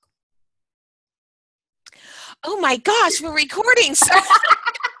Oh my gosh, we're recording. So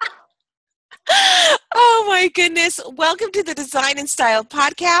oh my goodness. Welcome to the Design and Style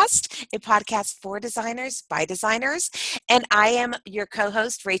Podcast, a podcast for designers by designers. And I am your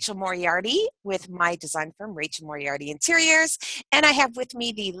co-host, Rachel Moriarty, with my design firm, Rachel Moriarty Interiors. And I have with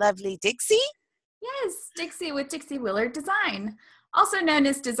me the lovely Dixie. Yes, Dixie with Dixie Willard Design, also known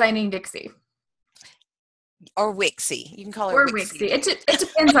as Designing Dixie. Or Wixie. You can call her or Wixie. It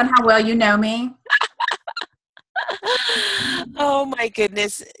depends on how well you know me. Oh my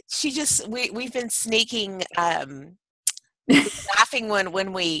goodness. We've been sneaking laughing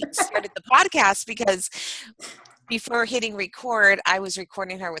when we started the podcast because before hitting record, I was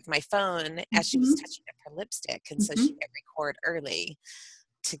recording her with my phone as she was touching up her lipstick. And so she hit record early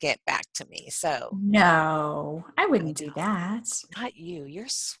to get back to me. So no, I wouldn't do that. Not you. You're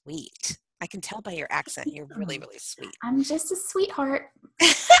sweet. I can tell by your accent. You're really, really sweet. I'm just a sweetheart.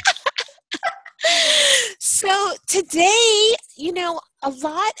 So today, a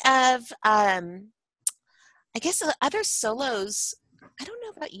lot of, I guess other solos, I don't know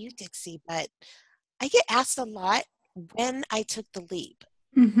about you, Dixie, but I get asked a lot when I took the leap.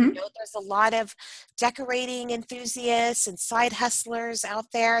 There's a lot of decorating enthusiasts and side hustlers out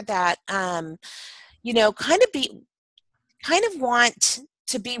there that, kind of want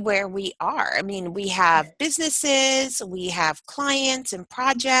to be where we are. I mean, we have businesses, we have clients and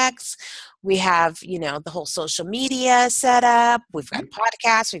projects, we have, the whole social media set up, we've got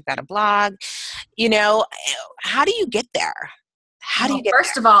podcasts, we've got a blog. How do you get there?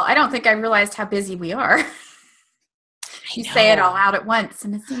 First of all, I don't think I realized how busy we are. You say it all out at once,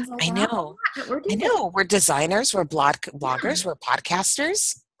 and it seems like I know. We're designers, we're bloggers, we're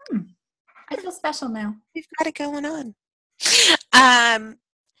podcasters. I feel special now. We've got it going on.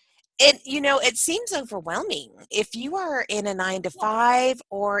 It seems overwhelming if you are in a 9-to-5,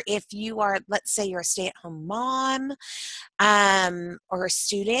 or if you are, let's say, you're a stay-at-home mom, or a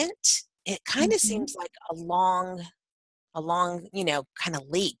student. It kind of seems like a long, kind of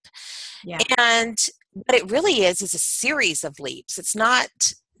leap. Yeah. And what it really is a series of leaps.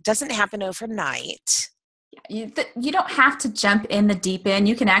 Doesn't happen overnight. You don't have to jump in the deep end.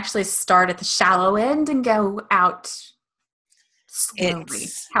 You can actually start at the shallow end and go out slowly,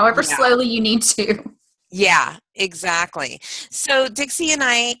 slowly you need to. Yeah, exactly. So Dixie and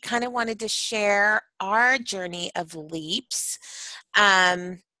I kind of wanted to share our journey of leaps.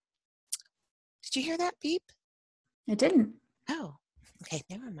 Did you hear that beep? I didn't. Oh, okay.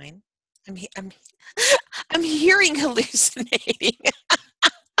 Never mind. I'm hearing hallucinating.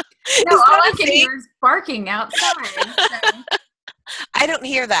 No, all I can hear is barking outside. So. I don't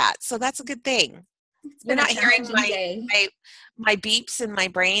hear that, so that's a good thing. You're not hearing my beeps in my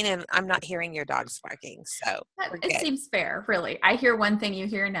brain, and I'm not hearing your dogs barking. So it seems fair, really. I hear one thing, you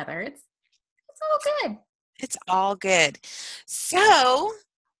hear another. It's all good. It's all good. So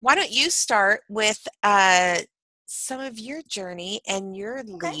why don't you start with some of your journey and your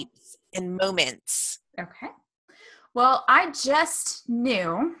leaps and moments? Okay. Well, I just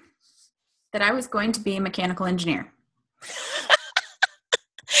knew that I was going to be a mechanical engineer.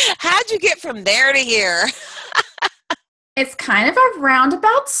 How'd you get from there to here? It's kind of a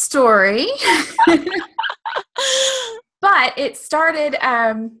roundabout story. But it started,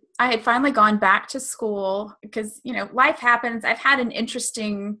 I had finally gone back to school because, life happens. I haven't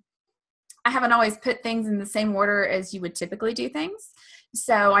always put things in the same order as you would typically do things.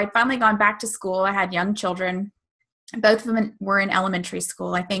 So I'd finally gone back to school. I had young children. Both of them were in elementary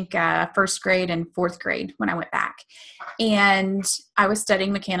school, I think first grade and fourth grade when I went back. And I was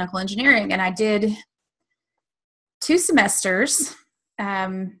studying mechanical engineering, and I did 2 semesters,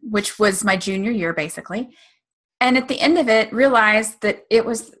 which was my junior year, basically. And at the end of it, realized that it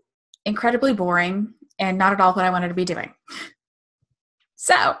was incredibly boring and not at all what I wanted to be doing.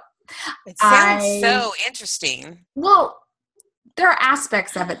 So it sounds so interesting. Well, there are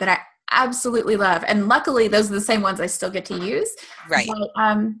aspects of it that I absolutely love, and luckily those are the same ones I still get to use. Right. But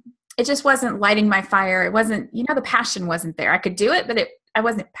it just wasn't lighting my fire. It wasn't, the passion wasn't there. I could do it, but I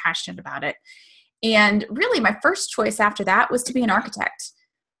wasn't passionate about it. And really my first choice after that was to be an architect.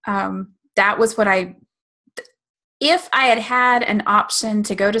 That was what if I had had an option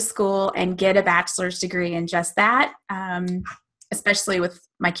to go to school and get a bachelor's degree in just that, especially with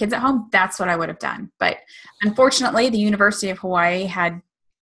my kids at home, that's what I would have done. But unfortunately, the University of Hawaii had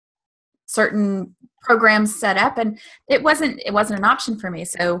certain programs set up, and it wasn't an option for me.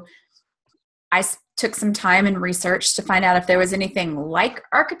 So I took some time and research to find out if there was anything like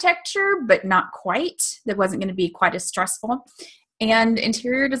architecture, but not quite, that wasn't going to be quite as stressful. And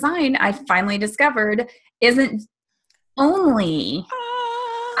interior design, I finally discovered, isn't only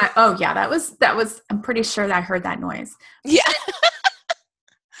Oh yeah, that was, I'm pretty sure that I heard that noise. Yeah.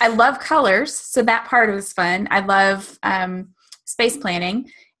 I love colors, so that part was fun. I love space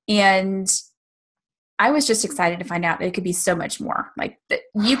planning, and I was just excited to find out it could be so much more. Like that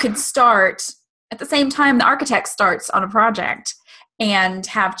you could start at the same time the architect starts on a project and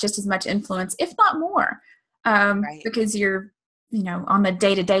have just as much influence, if not more, Right. because you're, on the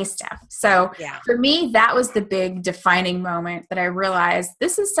day-to-day stuff. So Yeah. for me, that was the big defining moment that I realized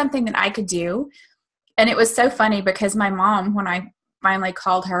this is something that I could do. And it was so funny because my mom, when I finally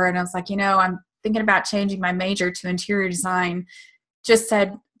called her and I was like, I'm thinking about changing my major to interior design, just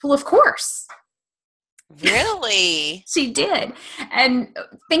said, well, of course. Really? She did. And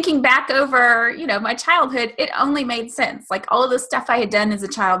thinking back over, my childhood, it only made sense. Like all of the stuff I had done as a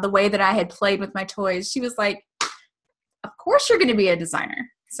child, the way that I had played with my toys, she was like, of course you're going to be a designer.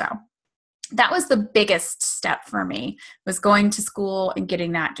 So that was the biggest step for me, was going to school and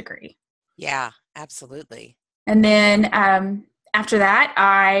getting that degree. Yeah, absolutely. And then after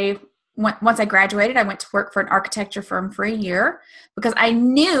that, once I graduated, I went to work for an architecture firm for a year because I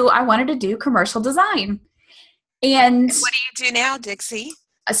knew I wanted to do commercial design. And what do you do now, Dixie?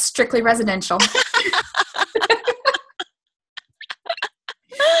 A strictly residential.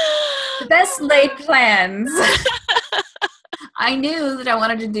 The best laid plans. I knew that I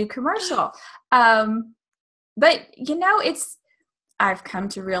wanted to do commercial. But, I've come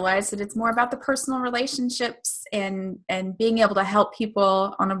to realize that it's more about the personal relationships and being able to help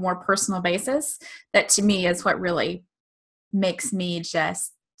people on a more personal basis. That to me is what really makes me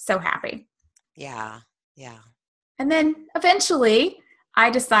just so happy. Yeah. Yeah. And then eventually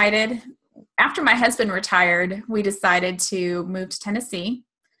I decided, after my husband retired, we decided to move to Tennessee,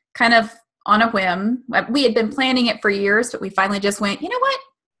 kind of on a whim. We had been planning it for years, but we finally just went, you know what?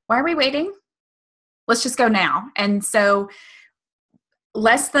 Why are we waiting? Let's just go now. And so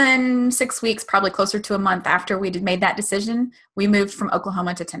less than 6 weeks, probably closer to a month after we made that decision, we moved from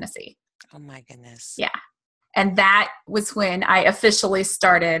Oklahoma to Tennessee. Oh my goodness. Yeah. And that was when I officially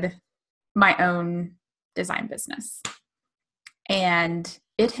started my own design business. And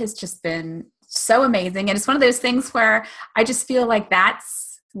it has just been so amazing. And it's one of those things where I just feel like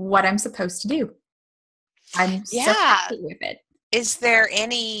that's what I'm supposed to do. I'm so happy with it. Is there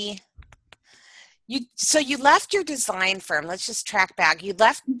any... So you left your design firm. Let's just track back. You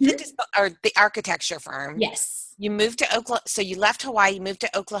left the architecture firm. Yes. You moved to Oklahoma. So you left Hawaii. You moved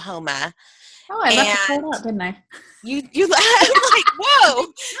to Oklahoma. Oh, I left it out, didn't I? You left. I'm like, whoa.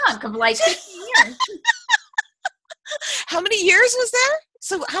 Chunk of like 15 years. How many years was there?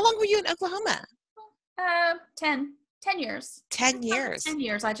 So how long were you in Oklahoma? 10 years. 10 years. 10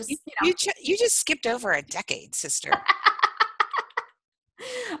 years. I just, you just skipped over a decade, sister.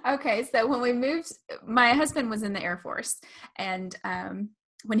 Okay, so when we moved, my husband was in the Air Force, and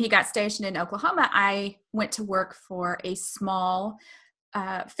when he got stationed in Oklahoma, I went to work for a small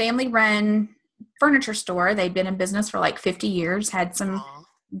family-run furniture store. They'd been in business for like 50 years, had some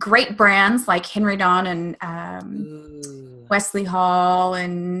great brands like Henry Don and Wesley Hall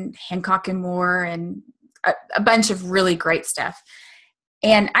and Hancock and Moore and a bunch of really great stuff.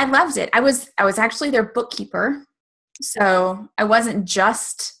 And I loved it. I was actually their bookkeeper. So I wasn't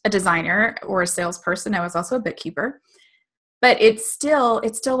just a designer or a salesperson. I was also a bookkeeper, but it still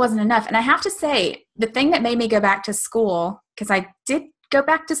wasn't enough. And I have to say, the thing that made me go back to school, because I did go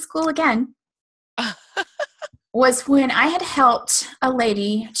back to school again, was when I had helped a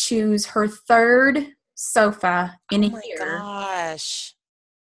lady choose her third sofa in a year. Oh my gosh.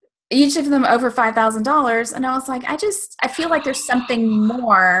 Each of them over $5,000. And I was like, I feel like there's something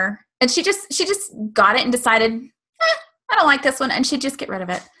more. And she just got it and decided, I don't like this one. And she'd just get rid of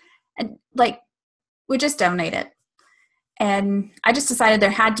it and would just donate it. And I just decided there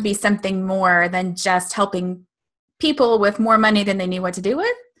had to be something more than just helping people with more money than they knew what to do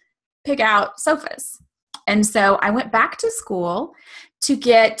with pick out sofas. And so I went back to school to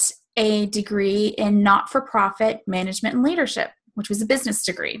get a degree in not-for-profit management and leadership, which was a business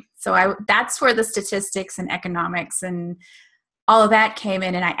degree. So that's where the statistics and economics and all of that came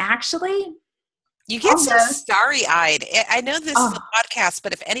in. And I actually... You get so starry-eyed. I know this is a podcast,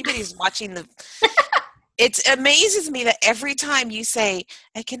 but if anybody's watching it amazes me that every time you say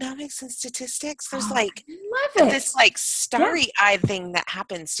economics and statistics, there's this starry-eyed thing that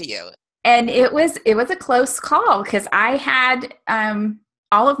happens to you. And it was a close call because I had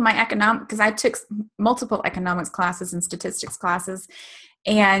all of my because I took multiple economics classes and statistics classes,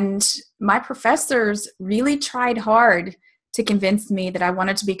 and my professors really tried hard to convince me that I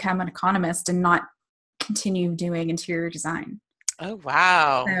wanted to become an economist and not continue doing interior design. Oh,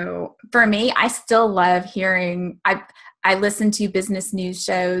 wow. So for me, I still love hearing, I listen to business news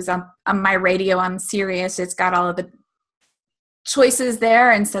shows on my radio. I'm Sirius. It's got all of the choices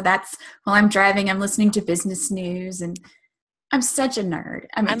there. And so that's while I'm driving, I'm listening to business news, and I'm such a nerd.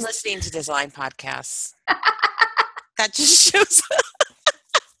 I'm listening to design podcasts. That just shows.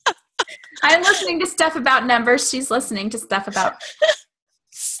 I'm listening to stuff about numbers. She's listening to stuff about.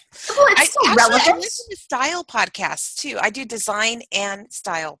 Well, it's still relevant. I listen to style podcasts too. I do design and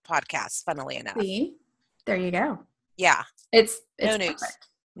style podcasts, funnily enough. See, there you go. Yeah. It's no news. Perfect.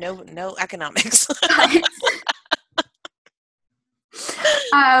 No economics.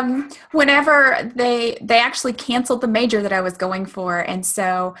 Whenever they actually canceled the major that I was going for, and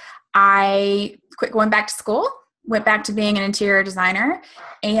so I quit going back to school, went back to being an interior designer,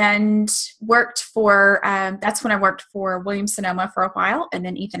 and worked for, that's when I worked for Williams-Sonoma for a while, and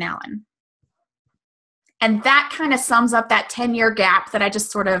then Ethan Allen. And that kind of sums up that 10-year gap that I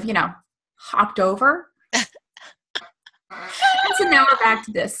just sort of, hopped over. And so now we're back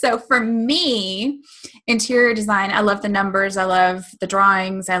to this. So for me, interior design, I love the numbers. I love the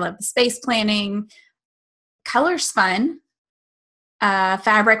drawings. I love the space planning. Color's fun.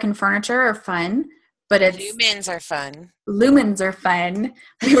 Fabric and furniture are fun. But lumens are fun. Lumens are fun.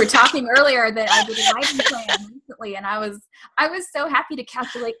 We were talking earlier that I did a lighting plan recently, and I was so happy to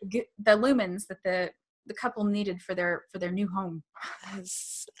calculate the lumens that the couple needed for their new home.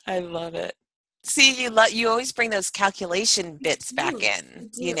 Yes, I love it. See, you always bring those calculation bits back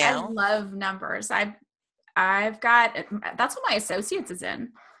in. I love numbers. I've got, that's what my associates is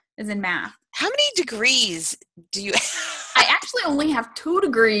in math. How many degrees do you I actually only have 2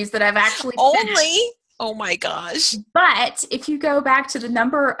 degrees that I've actually finished. Oh my gosh. But if you go back to the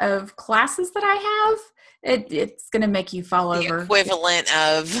number of classes that I have, it's going to make you fall over. The equivalent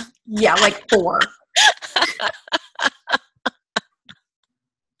of. Yeah, like 4.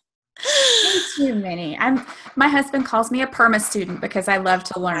 Too many. My husband calls me a perma student because I love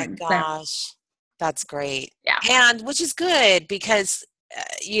to learn. Oh my gosh. So. That's great. Yeah. And which is good because,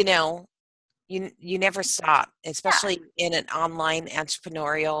 you never stop, especially in an online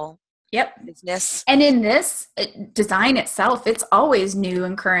entrepreneurial business. And in this design itself, it's always new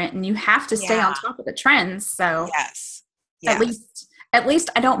and current, and you have to stay on top of the trends. So yes. At least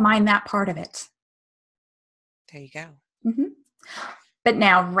I don't mind that part of it. There you go. Mm-hmm. But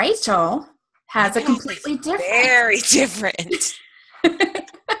now Rachel has a completely different. Very different.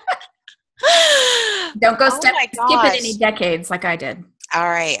 Don't go skipping any decades like I did. All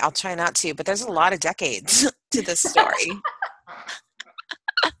right, I'll try not to, but there's a lot of decades to this story.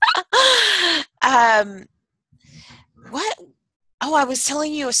 What? Oh, I was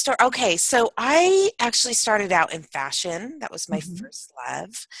telling you a story. Okay, so I actually started out in fashion. That was my first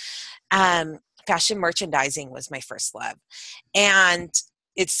love. Fashion merchandising was my first love. And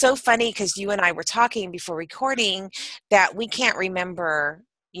it's so funny because you and I were talking before recording that we can't remember,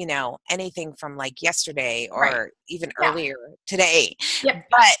 anything from like yesterday or even earlier today. Yep.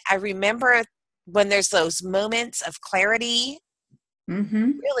 But I remember when there's those moments of clarity,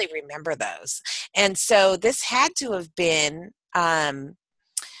 really remember those. And so this had to have been, it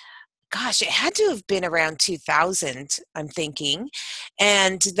had to have been around 2000, I'm thinking.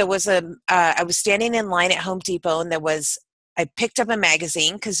 And there was I was standing in line at Home Depot, and I picked up a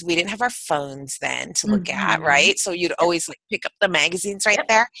magazine because we didn't have our phones then to look at, right? So you'd always pick up the magazines right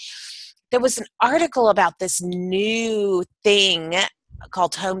there. There was an article about this new thing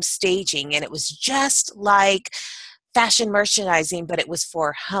called home staging, and it was just like fashion merchandising, but it was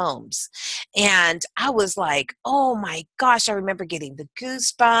for homes. And I was like, oh my gosh, I remember getting the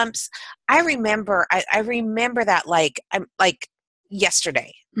goosebumps. I remember that I'm like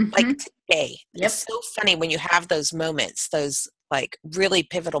yesterday, like today. Yep. It's so funny when you have those moments, those like really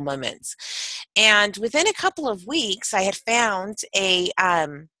pivotal moments. And within a couple of weeks, I had found a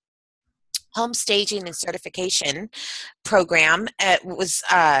home staging and certification program. It was,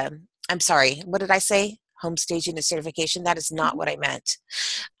 I'm sorry, what did I say? Home staging and certification. That is not what I meant.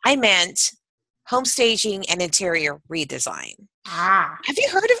 I meant home staging and interior redesign. Have you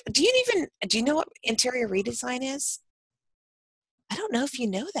heard of, do you know what interior redesign is? I don't know if you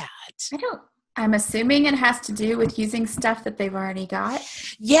know that. I don't. I'm assuming it has to do with using stuff that they've already got.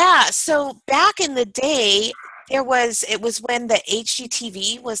 Yeah. So back in the day, it was when the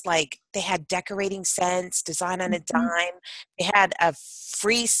HGTV was like, they had Decorating Sense, Design on a Dime. They had a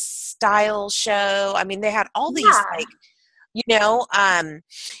freestyle show. I mean, they had all these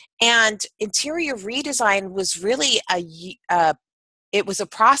and interior redesign was really it was a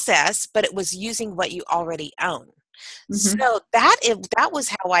process, but it was using what you already own. So that was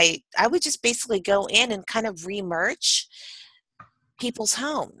how I would just basically go in and kind of remerch people's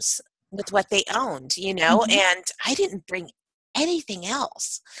homes. with what they owned, Mhm. and I didn't bring anything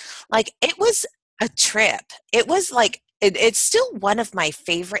else. Like, it was a trip. It was like, it's still one of my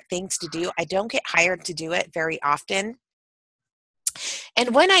favorite things to do. I don't get hired to do it very often.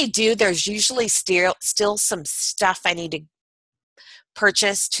 And when I do, there's usually still some stuff I need to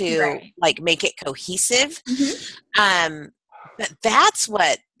purchase to Right. like make it cohesive. Mhm. Um, but that's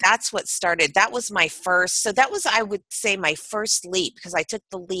what started. That was my first. So that was, I would say, my first leap, because I took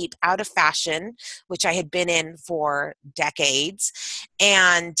the leap out of fashion, which I had been in for decades,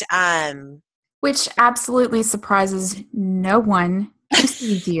 and Which absolutely surprises no one who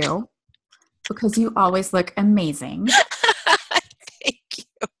sees you because you always look amazing. thank you.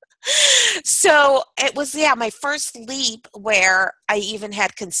 So it was, yeah, my first leap where I even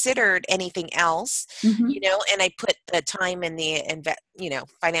had considered anything else, Mhm. and I put the time and the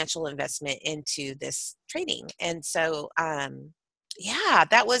financial investment into this training. And so, yeah,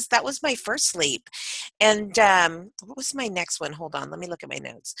 that was my first leap. And what was my next one? Hold on, let me look at my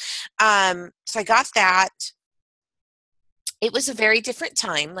notes. So I got that. It was a very different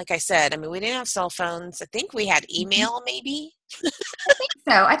time, like I said. I mean, we didn't have cell phones. I think we had Mhm. email, maybe. I think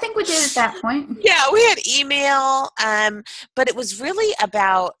so. I think we did at that point. Yeah, we had email, but it was really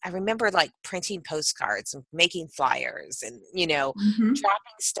about, I remember like printing postcards and making flyers and, Mhm.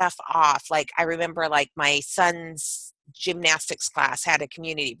 dropping stuff off. Like, I remember like my son's gymnastics class had a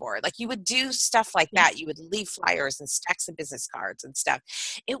community board. Like, you would do stuff like Yeah. that. You would leave flyers and stacks of business cards and stuff.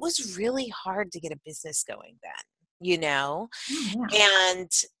 It was really hard to get a business going then, Oh, yeah.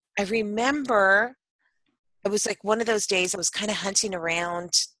 and I remember it was like one of those days I was kind of hunting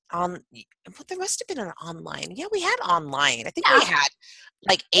around on, well, there must have been an online. Yeah, we had online. I think we Yeah. had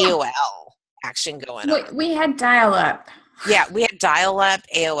like Yeah. AOL action going We, on. we had dial up. Yeah, we had dial-up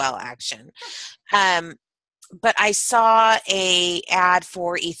AOL action. Um, but I saw a ad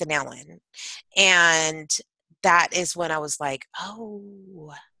for Ethan Allen, and that is when I was like,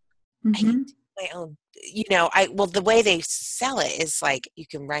 oh, I can Mhm. do my own, the way they sell it is like you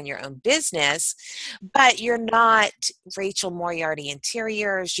can run your own business, but you're not Rachel Moriarty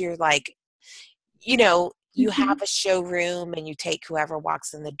Interiors. You're like, you have Mhm. a showroom and you take whoever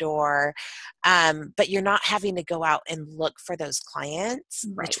walks in the door. But you're not having to go out and look for those clients,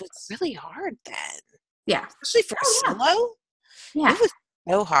 which Right. was really hard then, Yeah. especially for a Oh, yeah. solo. It Yeah. was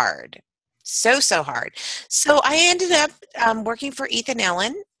so hard. So hard. So I ended up working for Ethan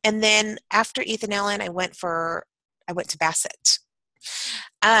Allen. And then after Ethan Allen, I went to Bassett,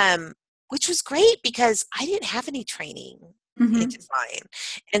 um, which was great because I didn't have any training in Mhm. design.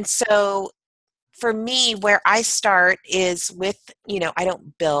 And so for me, where I start is with, I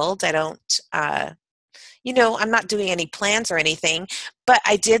don't build, I don't, I'm not doing any plans or anything, but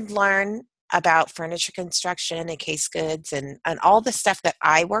I did learn about furniture construction and case goods and all the stuff that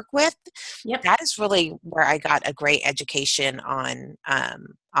I work with. Yep. That is really where I got a great education on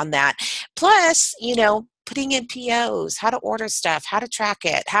that. Plus, putting in POs, how to order stuff, how to track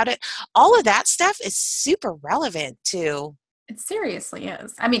it, all of that stuff is super relevant to. It seriously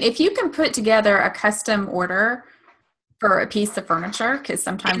is. I mean, if you can put together a custom order for a piece of furniture, because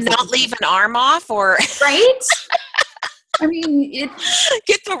sometimes And it not doesn't, leave an arm off, or right? I mean, it.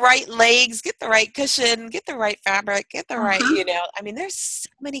 get the right legs, get the right cushion, get the right fabric, get the right, Uh-huh. I mean, there's so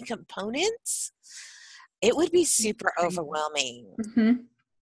many components. It would be It's super crazy. overwhelming, Mhm.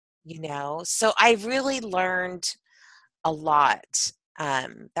 So I really learned a lot.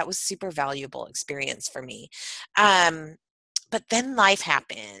 That was super valuable experience for me. Um, but then life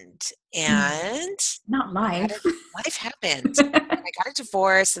happened, Mm. and Not I got a life. life happened. I got a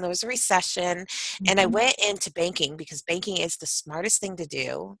divorce and there was a recession, and I Mhm. went into banking because banking is the smartest thing to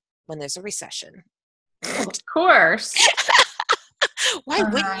do when there's a recession. Of course. Why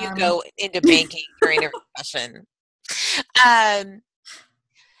wouldn't you Um, go into banking during a recession? Um,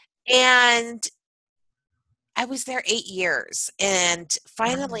 and I was there 8 years, and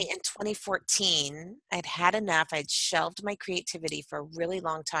finally wow. in 2014, I'd had enough. I'd shelved my creativity for a really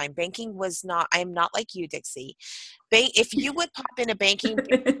long time. Banking was not I'm not like you, Dixie. If you would pop into banking,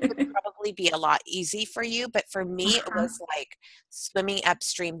 banking would probably be a lot easy for you, but for me, it Uh-huh. was like swimming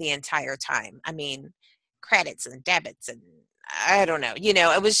upstream the entire time. I mean, credits and debits and I don't know,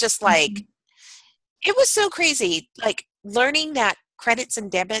 it was just like Mhm. it was so crazy. Like, learning that credits and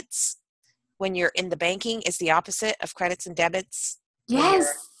debits when you're in the banking is the opposite of credits and debits when you're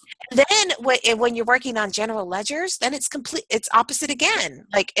Yes. then when you're working on general ledgers, then it's opposite again.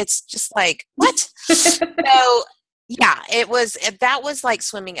 Like, it's just like, what? So, yeah, that was like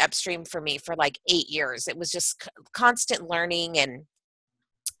swimming upstream for me for like 8 years. It was just constant learning, and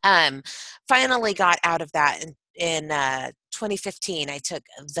um finally got out of that in in 2015, I took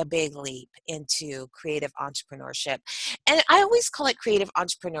the big leap into creative entrepreneurship. And I always call it creative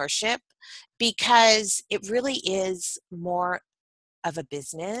entrepreneurship because it really is more of a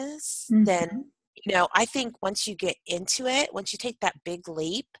business than, Mm-hmm. I think once you get into it, once you take that big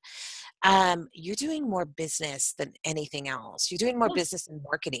leap, you're doing more business than anything else. You're doing more Yeah. business and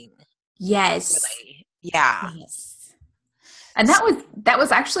marketing, Yes. really. Yeah. Yes. And that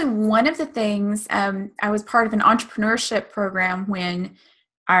was actually one of the things. I was part of an entrepreneurship program when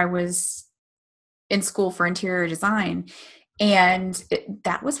I was in school for interior design, and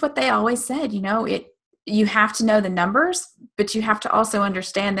that was what they always said. You have to know the numbers, but you have to also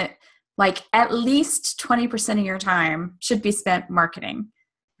understand that like at least 20% of your time should be spent marketing.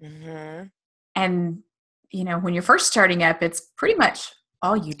 Mm-hmm. And when you're first starting up, it's pretty much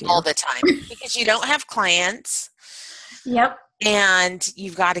all you do. All the time because you don't have clients. Yep. And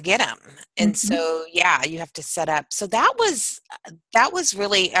you've got to get them. And Mm-hmm. so, yeah, you have to set up. So that was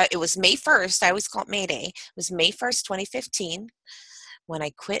really, it was May 1st. I always call it May Day. It was May 1st, 2015 when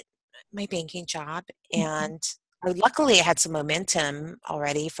I quit my banking job. And luckily I had some momentum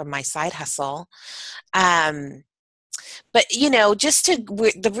already from my side hustle. But,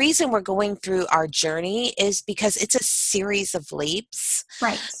 the reason we're going through our journey is because it's a series of leaps.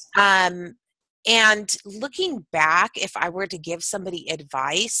 Right. And looking back, if I were to give somebody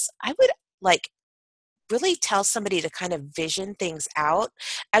advice, I would really tell somebody to kind of vision things out.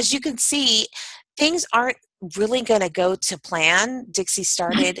 As you can see, things aren't really going to go to plan. Dixie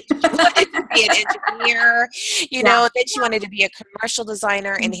started, she wanted to be an engineer, Yeah. then she wanted to be a commercial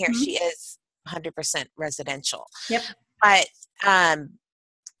designer, and here Mm-hmm. she is, 100% residential. Yep. But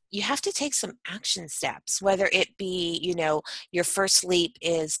you have to take some action steps, whether it be, your first leap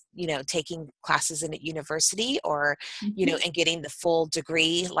is, taking classes in a university or, Mm-hmm. and getting the full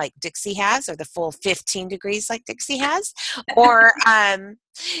degree like Dixie has, or the full 15 degrees like Dixie has, or,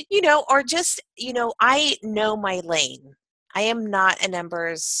 or just, I know my lane. I am not a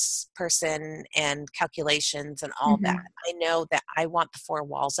numbers person and calculations and all Mm-hmm. that. I know that I want the four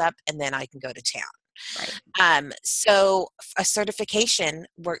walls up and then I can go to town. Right. So a certification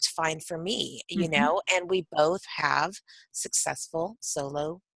worked fine for me, Mm-hmm. and we both have successful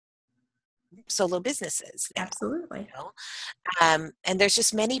solo businesses now, Absolutely. and there's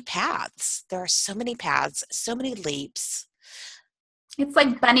just many paths. There are so many paths, so many leaps. It's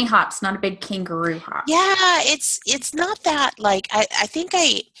like bunny hops, not a big kangaroo hop. Yeah, it's not that I think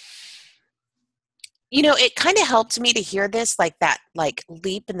it kind of helped me to hear this like that, like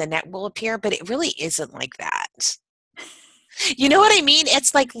leap and the net will appear, but it really isn't like that. You know what I mean?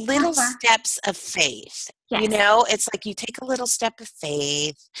 It's like little steps of faith. Yes. It's like you take a little step of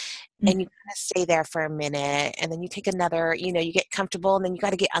faith and you kind of stay there for a minute, and then you take another, you get comfortable, and then you got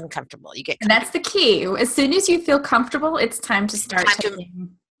to get uncomfortable. And that's the key. As soon as you feel comfortable, it's time to start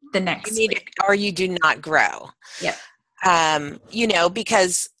taking the next leap. Or you do not grow. Yep.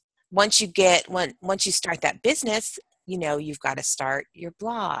 Because once you start that business, you've got to start your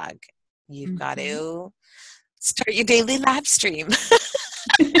blog. You've got to start your daily live stream,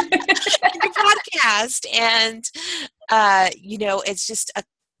 your podcast, and it's just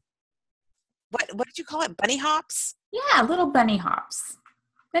what did you call it? Bunny hops? Yeah, little bunny hops.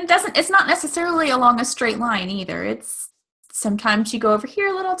 And it's not necessarily along a straight line either. It's sometimes you go over here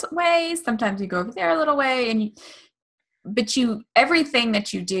a little way, sometimes you go over there a little way, but everything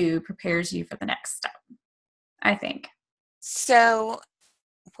that you do prepares you for the next step, I think. So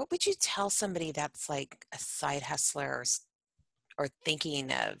what would you tell somebody that's like a side hustler or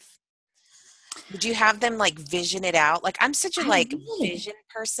thinking of? Would you have them like vision it out? Like I'm such a vision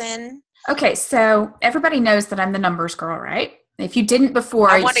person. Okay, so everybody knows that I'm the numbers girl, right? If you didn't before,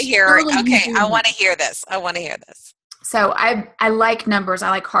 I want to hear it. Okay, I want to hear this. So I like numbers. I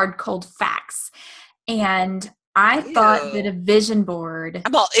like hard, cold facts. And I thought that a vision board.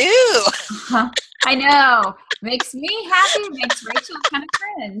 I'm all, ew. I know. Makes me happy. Makes Rachel kind of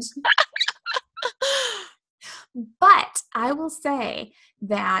cringe. But I will say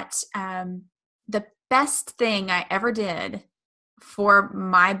that the best thing I ever did for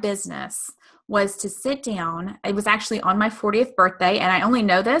my business was to sit down. It was actually on my 40th birthday. And I only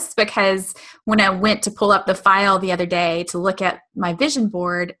know this because when I went to pull up the file the other day to look at my vision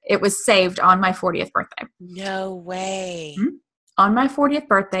board, it was saved on my 40th birthday. No way. Mm-hmm. On my 40th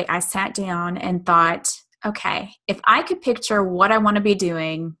birthday, I sat down and thought, okay, if I could picture what I want to be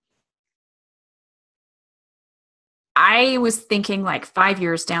doing, I was thinking like 5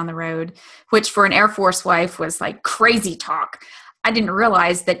 years down the road, which for an Air Force wife was like crazy talk. I didn't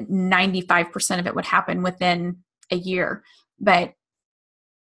realize that 95% of it would happen within a year, but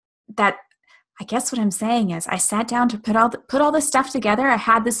that I guess what I'm saying is I sat down to put all this stuff together. I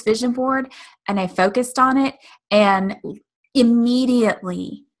had this vision board and I focused on it, and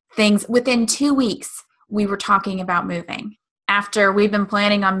immediately things within 2 weeks we were talking about moving. After we've been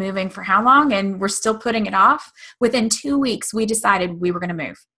planning on moving for how long and we're still putting it off, within 2 weeks we decided we were going to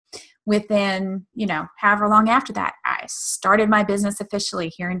move. Within, however long after that, I started my business officially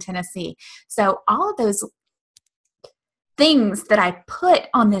here in Tennessee. So all of those things that I put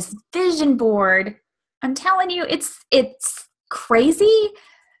on this vision board, I'm telling you, it's crazy,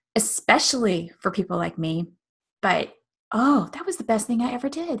 especially for people like me. But that was the best thing I ever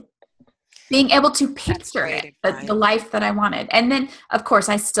did. Being able to picture it, the life that I wanted. And then, of course,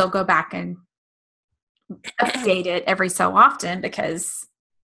 I still go back and update it every so often, because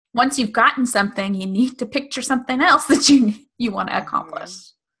once you've gotten something, you need to picture something else that you want to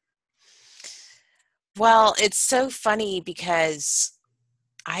accomplish. Well, it's so funny because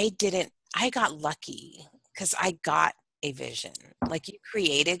I got lucky because I got a vision. Like, you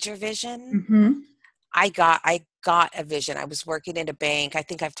created your vision. Mm-hmm. I got a vision. I was working in a bank. I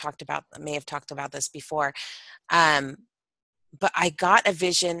think I may have talked about this before. But I got a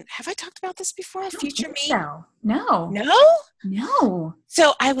vision. Have I talked about this before? Future me? So. No. No?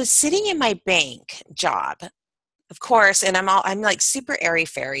 So I was sitting in my bank job, of course, and I'm like super airy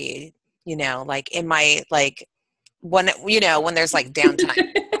fairy, like in my, like, when there's like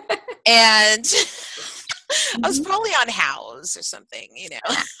downtime. And I was probably on House or something,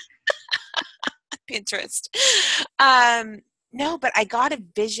 Pinterest. No, but I got a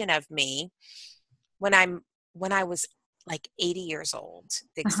vision of me when I was like 80 years old,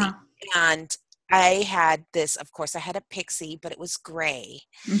 Dixie. Uh-huh. And I had this, of course, I had a Pixie, but it was gray.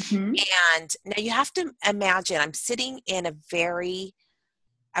 Mm-hmm. And now you have to imagine I'm sitting in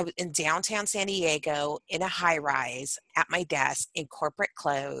I was in downtown San Diego in a high rise at my desk in corporate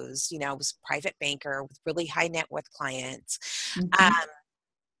clothes. I was a private banker with really high net worth clients. Mm-hmm.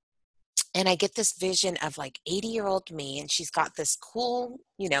 And I get this vision of like 80-year-old me, and she's got this cool,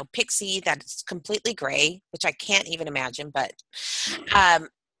 Pixie that's completely gray, which I can't even imagine, but,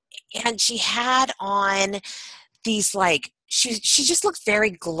 and she had on these, like, she just looked very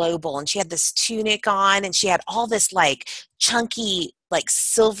global, and she had this tunic on, and she had all this like chunky, like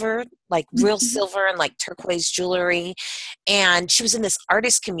silver, like real silver and like turquoise jewelry. And she was in this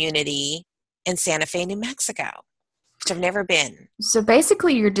artist community in Santa Fe, New Mexico, which I've never been. So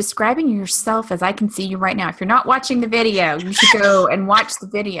basically you're describing yourself as I can see you right now. If you're not watching the video, you should go and watch the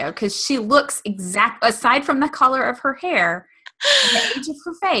video, because she looks aside from the color of her hair, the age of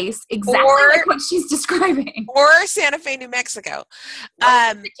her face, exactly like what she's describing. Or Santa Fe, New Mexico.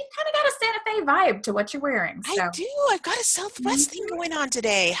 Well, you kind of got a Santa Fe vibe to what you're wearing. So. I do. I've got a Southwest thing going on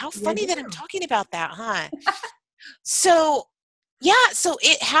today. How funny that I'm talking about that, huh? So, yeah, so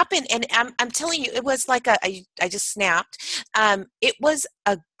it happened, and I'm telling you, it was like I just snapped. It was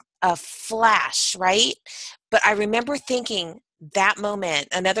a flash, right? But I remember thinking that moment,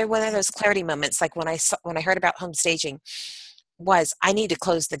 another one of those clarity moments, like when I heard about home staging, was I need to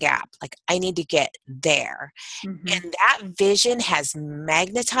close the gap. Like, I need to get there. Mm-hmm. And that vision has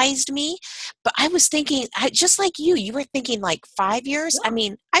magnetized me. But I was thinking, just like you were thinking like 5 years. Yeah. I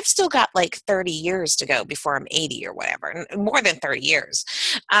mean, I've still got like 30 years to go before I'm 80 or whatever, more than 30 years.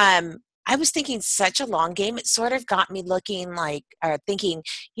 I was thinking such a long game. It sort of got me looking like, thinking,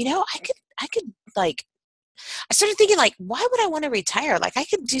 I could like, I started thinking, like, why would I want to retire? Like, I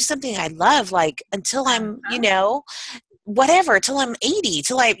could do something I love, like, until I'm, whatever, till I'm 80,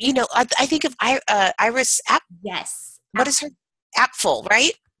 till I think of Iris App. Yes. What is her? Apfel,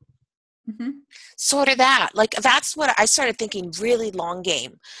 right? Mm-hmm. Sort of that. Like, that's what I started thinking, really long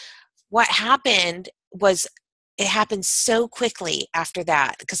game. What happened was, it happened so quickly after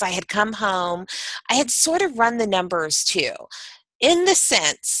that, because I had come home. I had sort of run the numbers too, in the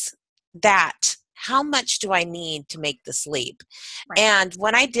sense that, how much do I need to make this leap? Right. And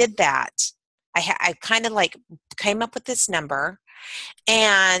when I did that, I kind of like came up with this number,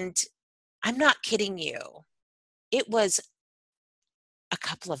 and I'm not kidding you. It was a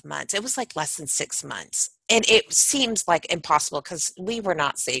couple of months. It was like less than 6 months. And it seems like impossible, because we were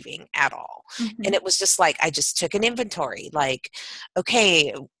not saving at all. Mm-hmm. And it was just like, I just took an inventory. Like,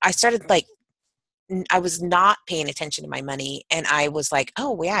 okay, I started like, I was not paying attention to my money, and I was like,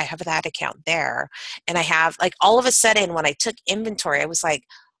 oh yeah, I have that account there. And I have, like, all of a sudden when I took inventory, I was like,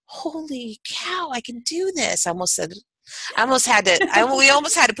 holy cow, I can do this. We almost had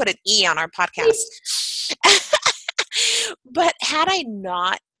to put an E on our podcast. But had I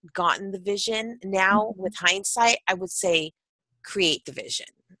not gotten the vision, now with hindsight, I would say create the vision.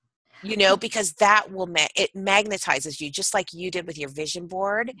 because that will, it magnetizes you just like you did with your vision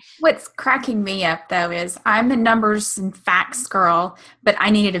board. What's cracking me up though is I'm the numbers and facts girl, but I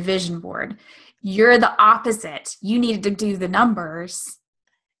needed a vision board. You're the opposite. You needed to do the numbers.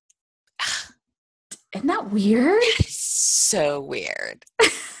 Isn't that weird? So weird.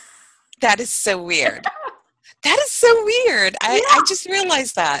 That is so weird. That is so weird. I just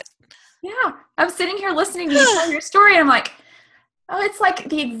realized that. Yeah. I'm sitting here listening to you tell your story, and I'm like, oh, it's like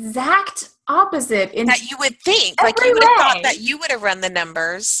the exact opposite. That you would think. Like you would have thought that you would have run the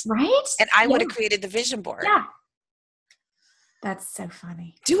numbers. Right? And I would have created the vision board. Yeah. That's so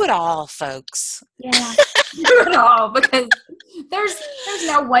funny. Do it all, folks. Yeah. Do it all, because there's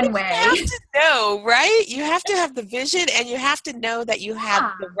no one way. You have to know, right? You have to have the vision, and you have to know that you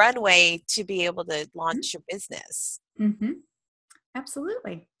have the runway to be able to launch your business. Mm-hmm.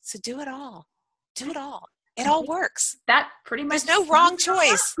 Absolutely. So do it all. Do it all. It all works. That pretty much. There's no wrong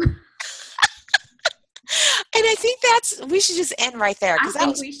choice. And I think we should just end right there. I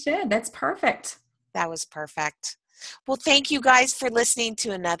think we should. That's perfect. That was perfect. Well, thank you guys for listening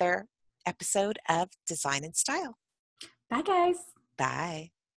to another episode of Design and Style. Bye, guys. Bye.